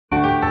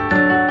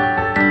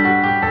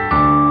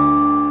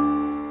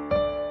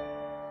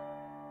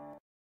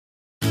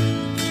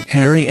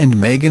Harry and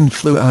Meghan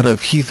flew out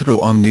of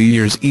Heathrow on New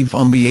Year's Eve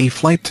on the A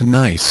flight to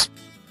Nice.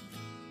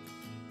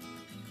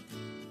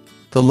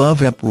 The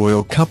love-up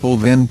royal couple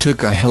then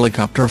took a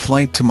helicopter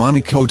flight to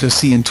Monaco to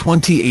sea in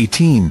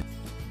 2018.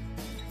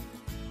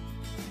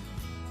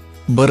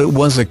 But it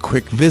was a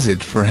quick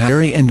visit for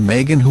Harry and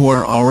Meghan, who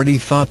are already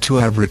thought to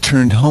have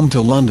returned home to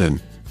London.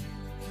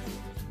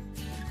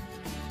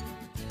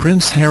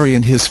 Prince Harry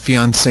and his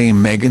fiancée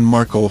Meghan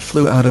Markle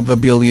flew out of the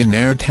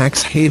billionaire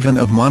tax haven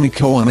of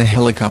Monaco on a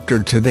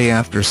helicopter today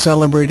after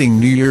celebrating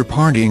New Year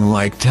partying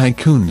like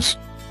tycoons.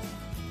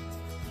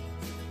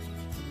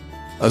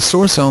 A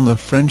source on the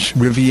French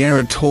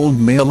Riviera told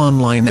Mail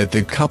Online that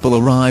the couple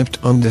arrived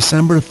on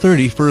December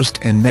 31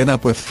 and met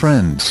up with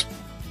friends.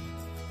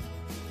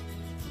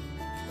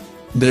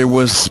 There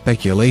was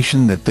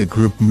speculation that the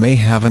group may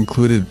have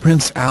included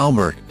Prince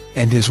Albert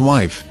and his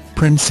wife,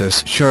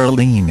 Princess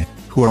Charlene,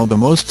 who are the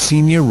most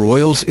senior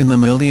royals in the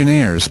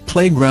millionaires'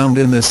 playground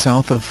in the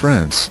south of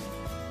France.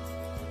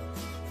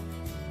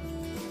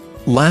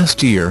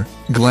 Last year,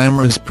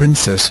 glamorous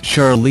Princess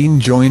Charlene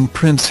joined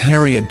Prince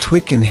Harry at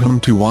Twickenham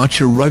to watch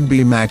a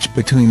rugby match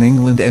between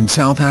England and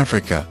South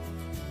Africa.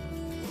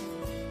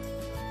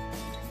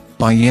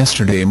 By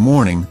yesterday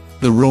morning,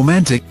 the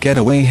romantic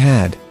getaway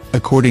had,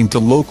 according to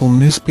local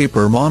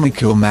newspaper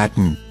Monaco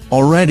Matin,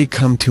 already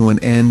come to an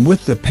end,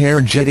 with the pair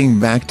jetting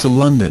back to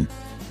London.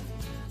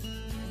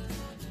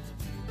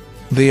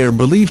 They are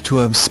believed to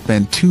have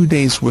spent 2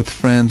 days with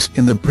friends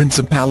in the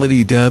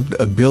principality dubbed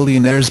a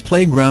billionaire's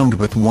playground,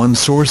 with one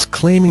source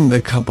claiming the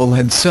couple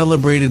had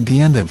celebrated the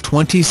end of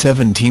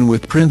 2017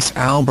 with Prince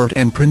Albert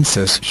and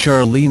Princess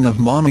Charlene of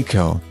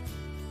Monaco.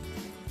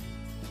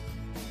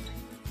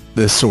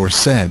 The source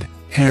said,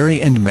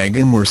 Harry and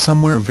Meghan were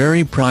somewhere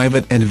very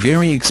private and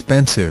very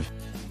expensive.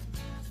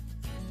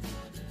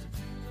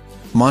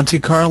 Monte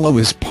Carlo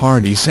is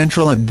party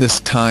central at this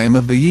time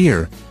of the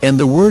year, and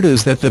the word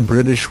is that the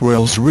British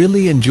royals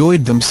really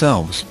enjoyed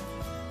themselves.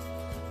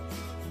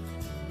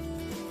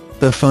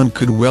 The fun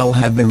could well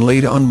have been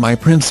laid on by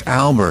Prince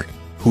Albert,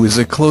 who is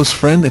a close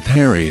friend of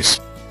Harry's.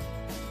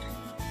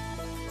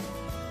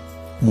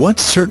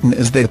 What's certain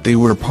is that they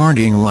were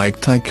partying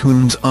like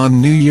tycoons on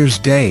New Year's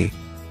Day.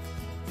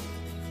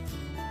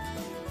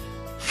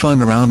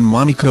 Fun around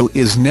Monaco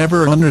is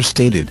never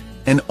understated,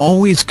 and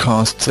always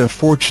costs a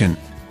fortune.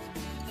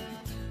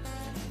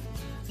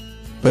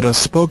 But a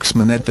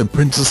spokesman at the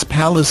Prince's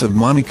Palace of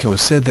Monaco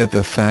said that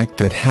the fact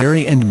that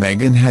Harry and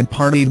Meghan had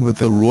partied with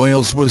the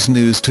royals was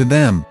news to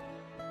them.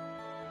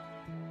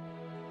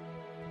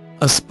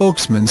 A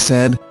spokesman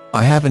said,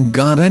 "I haven't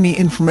got any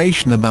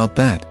information about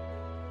that.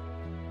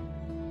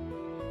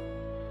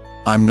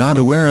 I'm not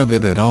aware of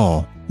it at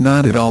all,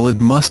 not at all. It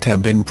must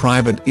have been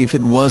private if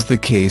it was the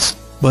case,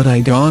 but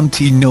I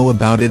don't know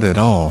about it at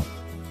all.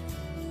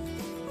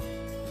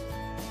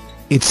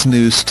 It's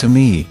news to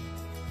me."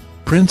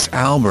 Prince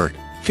Albert,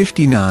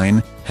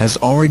 59, has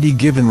already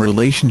given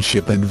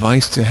relationship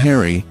advice to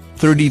Harry,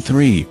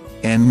 33,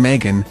 and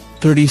Meghan,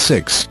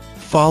 36,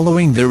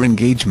 following their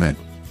engagement.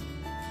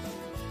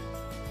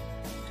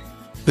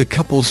 The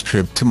couple's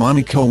trip to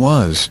Monaco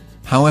was,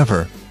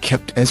 however,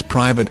 kept as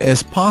private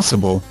as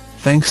possible,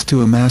 thanks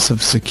to a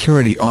massive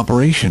security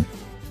operation.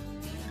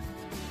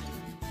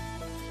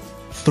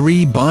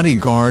 3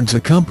 bodyguards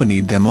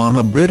accompanied them on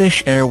a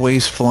British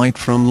Airways flight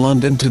from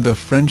London to the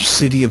French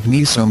city of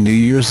Nice on New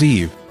Year's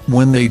Eve,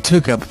 when they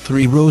took up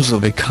 3 rows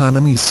of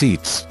economy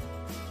seats.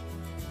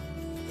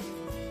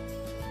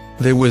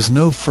 There was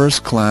no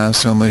first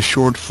class on the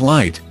short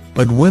flight,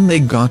 but when they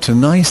got to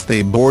Nice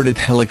they boarded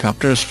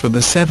helicopters for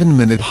the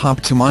 7-minute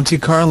hop to Monte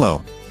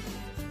Carlo.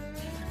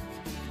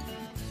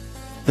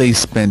 They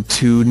spent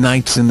 2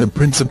 nights in the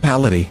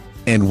Principality,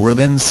 and were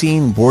then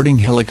seen boarding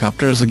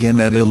helicopters again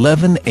at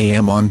 11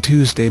 a.m. on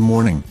Tuesday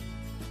morning.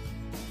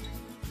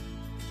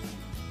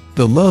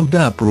 The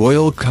loved-up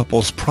royal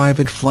couple's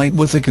private flight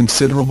was a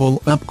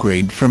considerable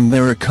upgrade from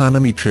their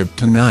economy trip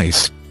to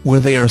Nice, where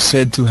they are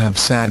said to have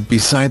sat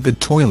beside the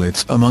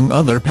toilets among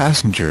other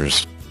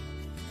passengers.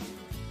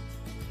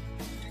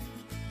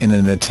 In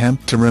an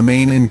attempt to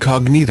remain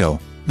incognito,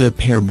 the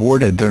pair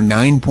boarded their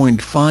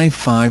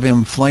 9.55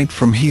 am flight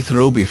from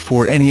Heathrow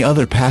before any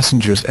other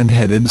passengers and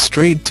headed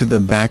straight to the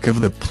back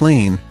of the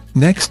plane,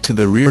 next to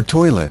the rear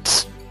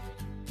toilets.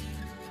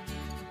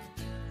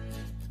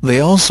 They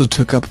also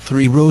took up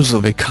 3 rows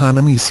of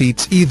economy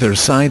seats either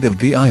side of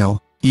the aisle,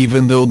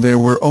 even though there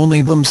were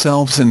only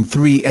themselves and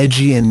 3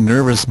 edgy and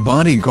nervous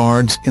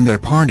bodyguards in their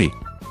party.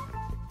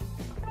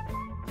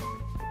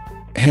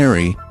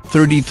 Harry,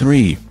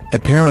 33,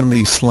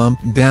 apparently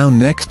slumped down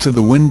next to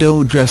the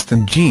window dressed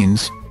in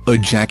jeans, a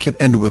jacket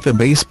and with a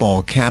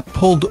baseball cap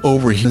pulled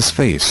over his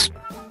face.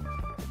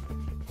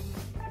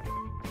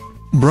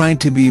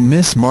 Bride-to-be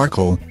Miss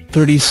Markle,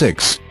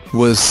 36,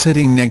 was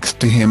sitting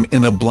next to him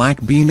in a black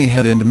beanie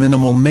head and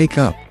minimal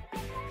makeup.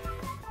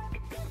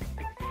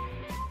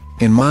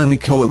 In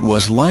Monaco it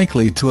was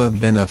likely to have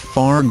been a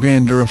far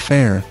grander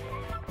affair.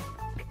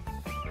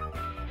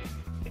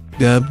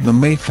 Dubbed the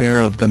Mayfair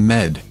of the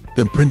Med,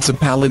 the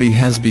principality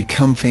has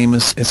become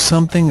famous as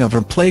something of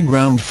a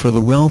playground for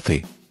the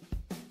wealthy.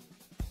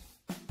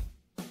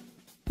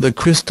 The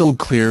crystal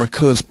clear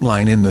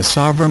coastline in the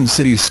sovereign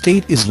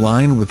city-state is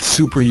lined with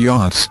super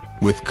yachts,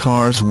 with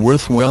cars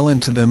worth well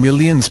into the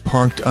millions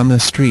parked on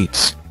the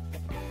streets.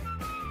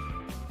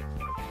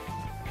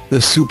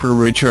 The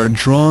super-rich are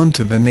drawn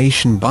to the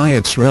nation by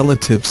its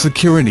relative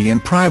security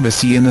and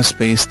privacy in a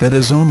space that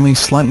is only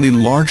slightly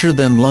larger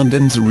than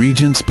London's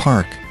Regent's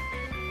Park.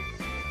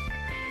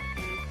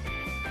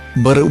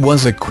 But it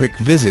was a quick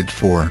visit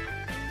for